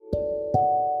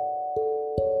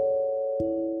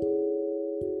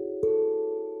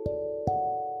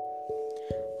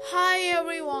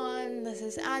everyone, this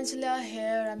is Angela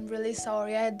here. I'm really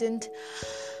sorry I didn't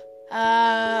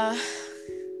uh,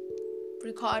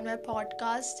 record my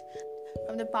podcast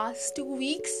from the past 2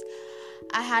 weeks.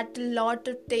 I had a lot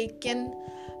to take in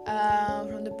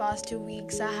from the past 2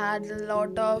 weeks. I had a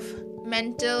lot of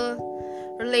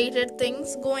mental related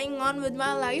things going on with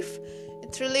my life.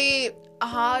 It's really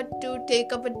hard to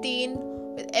take up a teen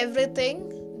with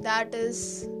everything that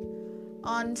is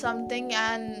on something,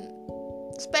 and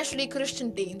especially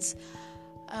Christian teens.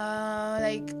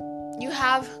 You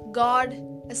have God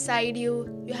aside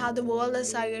you, you have the world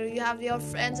aside you, you have your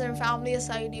friends and family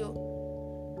aside you.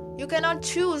 You cannot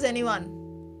choose anyone,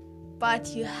 but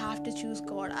you have to choose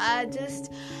God. I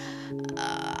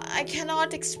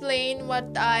cannot explain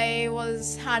what I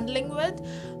was handling with,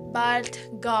 but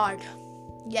God,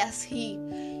 yes, He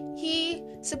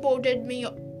supported me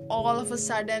all of a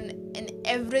sudden in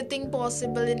everything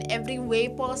possible, in every way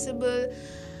possible.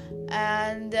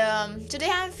 And today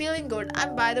I'm feeling good.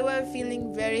 I'm, by the way,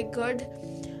 feeling very good.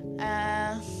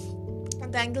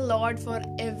 Thank the Lord for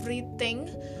everything.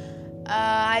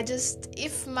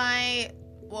 If my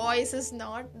voice is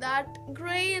not that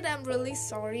great, I'm really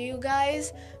sorry, you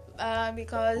guys,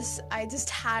 because I just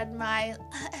had my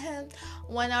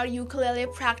 1 hour ukulele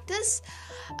practice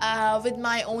with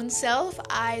my own self.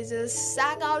 I just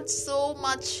sang out so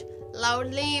much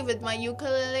loudly with my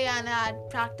ukulele and I had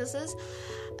practices.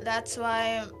 That's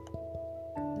why,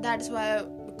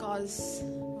 because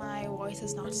my voice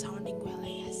is not sounding well.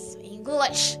 Yes,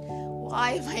 English.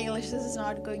 Why my English is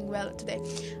not going well today?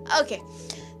 Okay,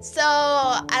 so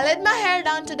I let my hair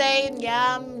down today.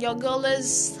 Yeah, your girl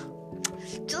is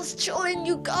just chilling,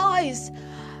 you guys.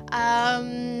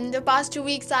 The past 2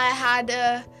 weeks I had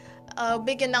a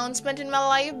big announcement in my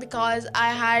life, because I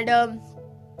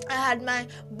had my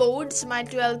boards, my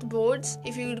 12th boards.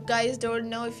 If you guys don't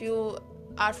know, if you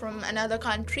are from another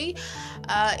country,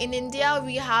 in India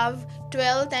we have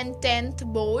 12th and 10th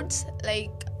boards.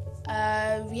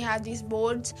 We have these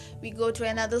boards, we go to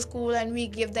another school and we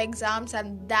give the exams,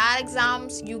 and that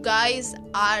exams, you guys,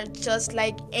 are just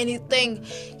like anything.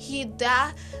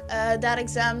 That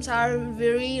exams are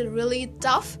really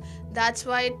tough. That's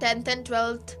why 10th and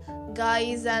 12th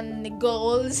guys and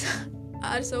girls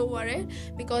are so worried,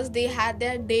 because they had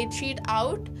their date sheet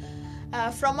out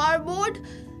from our board.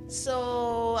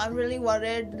 So I'm really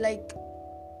worried.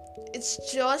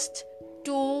 It's just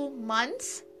 2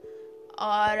 months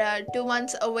or 2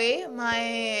 months away.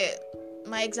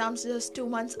 My exams are just 2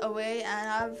 months away, and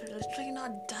I've literally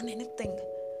not done anything.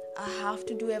 I have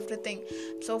to do everything.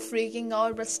 I'm so freaking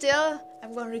out, but still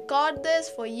I'm gonna record this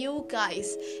for you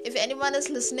guys. If anyone is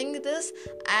listening to this,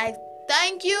 I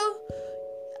thank you.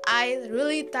 I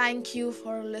really thank you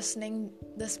for listening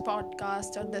this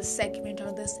podcast or this segment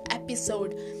or this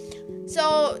episode.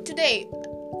 So today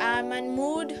I'm in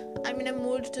a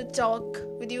mood to talk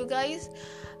with you guys.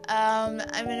 I'm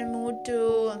in a mood to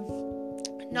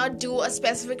not do a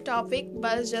specific topic,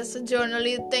 but just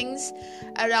generally things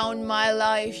around my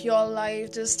life, your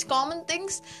life, just common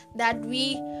things that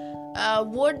we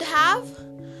would have,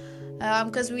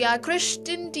 because we are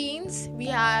Christian teens. We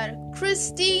are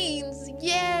Christians,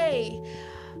 yay!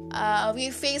 We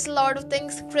face a lot of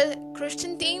things.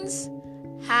 Christian teens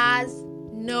have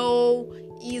no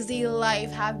easy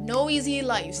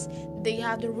lives. They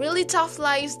have the really tough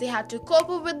lives. They have to cope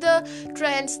up with the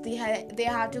trends. They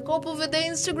have to cope up with the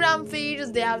Instagram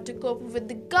feeds. They have to cope up with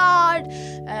the God,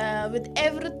 with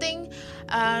everything.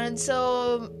 And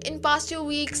so in past 2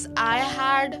 weeks, I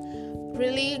had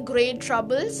really great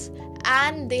troubles,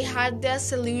 and they had their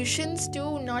solutions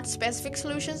too. Not specific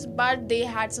solutions, but they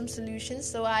had some solutions.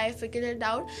 So I figured it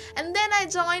out, and then I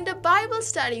joined a Bible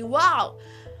study. Wow,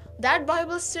 that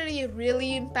Bible study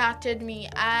really impacted me.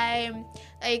 I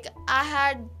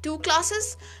had 2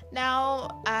 classes.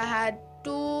 Now I had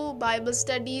 2 Bible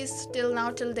studies till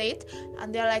date,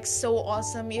 and they're so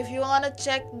awesome. If you want to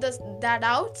check that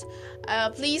out,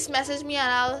 please message me,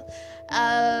 and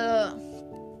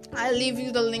I'll leave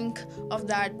you the link of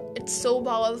that. It's so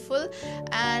powerful.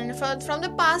 And from the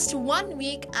past 1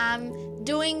 week, I'm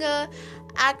doing a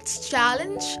Acts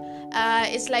challenge.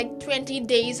 It's 20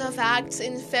 days of Acts.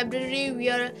 In February, we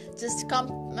are just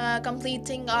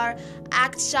completing our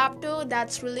Acts chapter.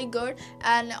 That's really good.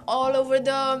 And all over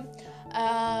the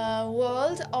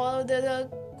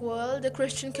world, the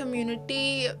Christian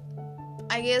community,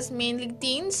 I guess mainly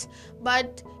teens,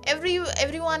 but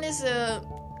everyone is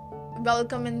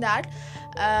welcome in that.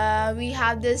 We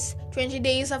have this 20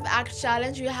 days of Acts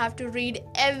challenge. You have to read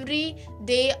every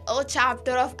day a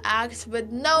chapter of Acts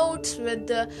with notes, with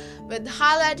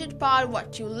highlighted part,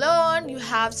 what you learned. You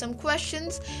have some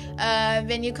questions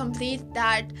when you complete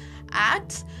that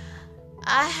Acts.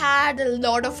 I had a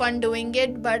lot of fun doing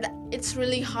it, but it's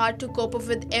really hard to cope up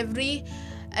with every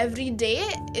day.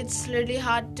 It's really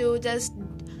hard to just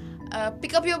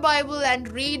pick up your Bible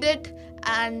and read it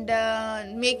and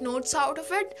make notes out of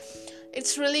it.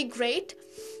 It's really great.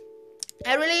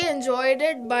 I really enjoyed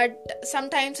it, but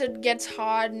sometimes it gets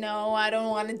hard. No, I don't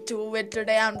want to do it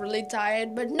today. I'm really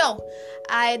tired. But no,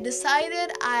 I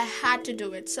decided I had to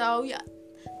do it. So yeah,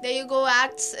 there you go.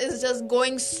 Acts is just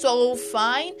going so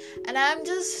fine, and I'm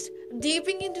just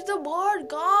deeping into the word.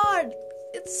 God,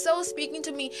 it's so speaking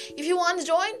to me. If you want to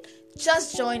join,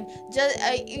 just join.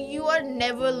 You are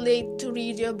never late to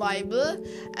read your Bible.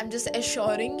 I'm just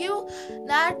assuring you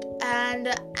that.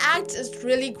 And Acts is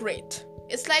really great.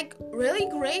 It's like really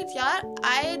great, yeah.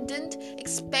 I didn't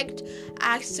expect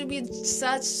Acts to be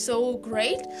so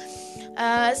great.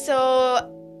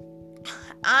 So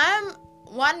I'm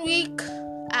 1 week.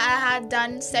 I had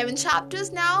done 7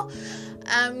 chapters now.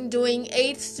 I'm doing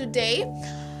 8 today.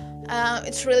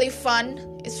 It's really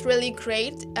fun. It's really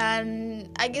great. And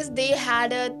I guess they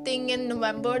had a thing in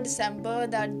November, December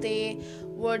that they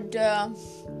would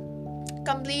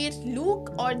complete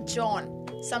Luke or John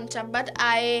sometime, but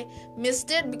I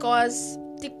missed it because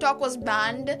TikTok was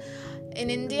banned in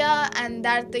India and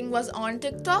that thing was on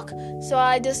TikTok, so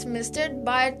I just missed it.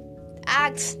 But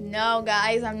Acts, no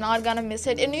guys, I'm not gonna miss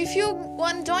it. And if you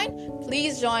want to join,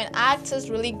 please join. Acts is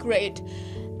really great.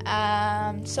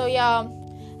 So yeah,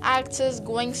 Acts is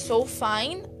going so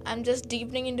fine. I'm just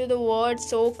deepening into the word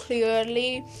so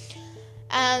clearly,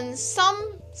 and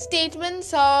some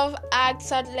statements of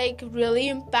Acts are like really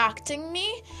impacting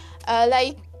me.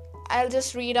 Like I'll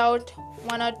just read out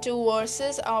 1 or 2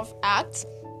 verses of Acts.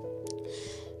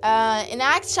 In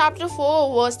Acts chapter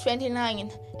 4 verse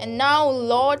 29, and now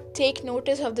Lord, take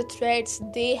notice of the threats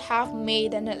they have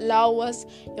made and allow us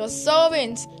your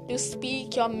servants to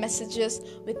speak your messages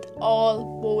with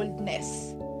all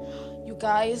boldness. You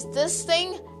guys, this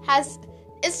thing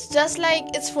it's just like,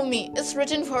 it's for me. It's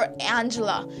written for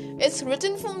Angela. It's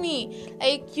written for me.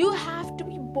 Like, you have to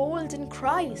be bold in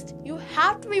Christ. You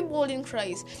have to be bold in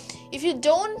Christ. If you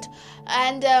don't,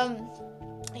 and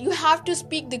you have to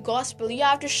speak the gospel. You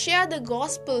have to share the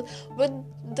gospel with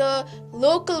the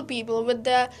local people, with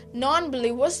the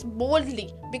non-believers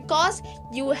boldly, because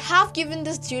you have given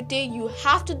this duty. You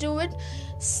have to do it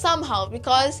somehow,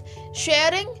 because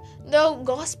sharing the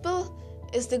gospel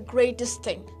is the greatest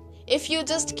thing. If you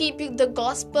just keep the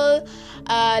gospel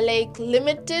like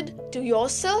limited to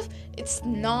yourself, it's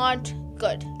not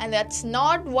good, and that's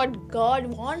not what God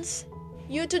wants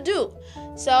you to do.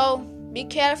 So be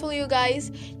careful, you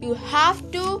guys. You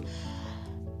have to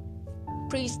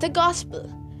preach the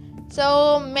gospel.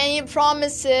 So many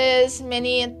promises,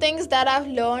 many things that I've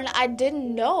learned I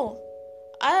didn't know.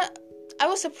 I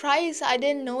was surprised I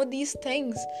didn't know these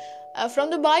things from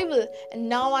the Bible, and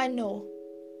now I know.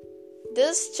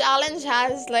 This challenge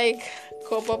has like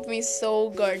cope up me so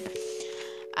good.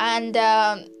 And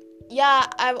yeah,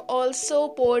 I've also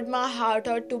poured my heart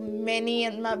out to many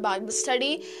in my Bible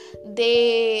study.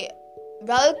 They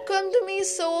welcomed me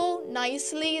so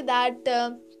nicely that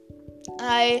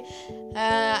I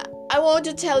want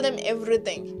to tell them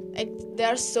everything. Like,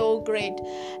 they're so great.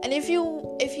 And if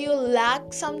you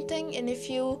lack something, and if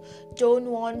you don't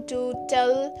want to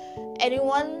tell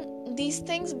anyone these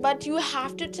things, but you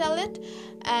have to tell it,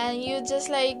 and you just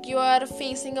like, you are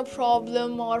facing a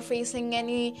problem or facing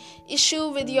any issue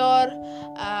with your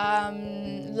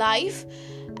life,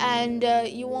 and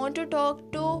you want to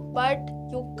talk to, but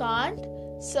you can't,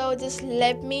 so just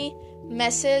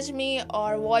message me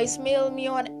or voicemail me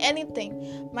or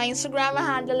anything. My Instagram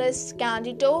handle is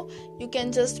Candito. You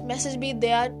can just message me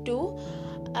there too.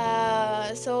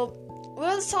 So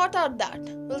we'll sort out that.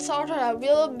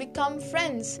 We'll become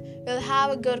friends. We'll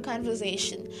have a good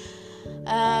conversation.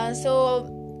 So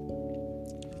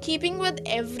keeping with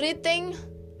everything,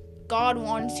 God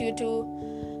wants you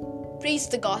to preach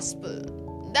the gospel.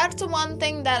 That's the one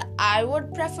thing that I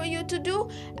would prefer you to do,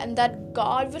 and that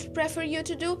God would prefer you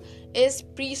to do, is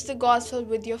preach the gospel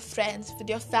with your friends, with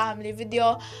your family, with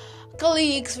your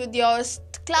colleagues, with your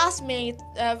classmates,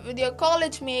 with your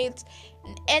college mates,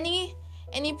 any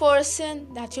person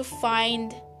that you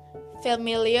find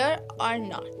familiar or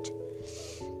not.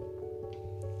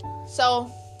 So,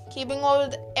 keeping on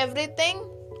with everything,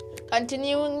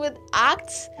 continuing with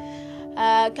Acts.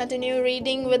 Continue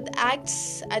reading with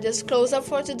Acts. I just close up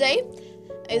for today.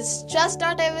 is just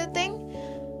not everything,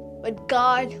 but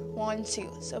God wants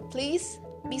you. So please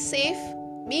be safe,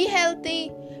 be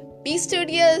healthy, be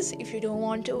studious. If you don't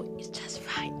want to, it's just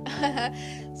fine.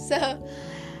 So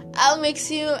I'll meet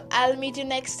you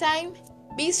next time.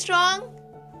 Be strong,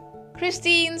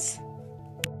 Christines.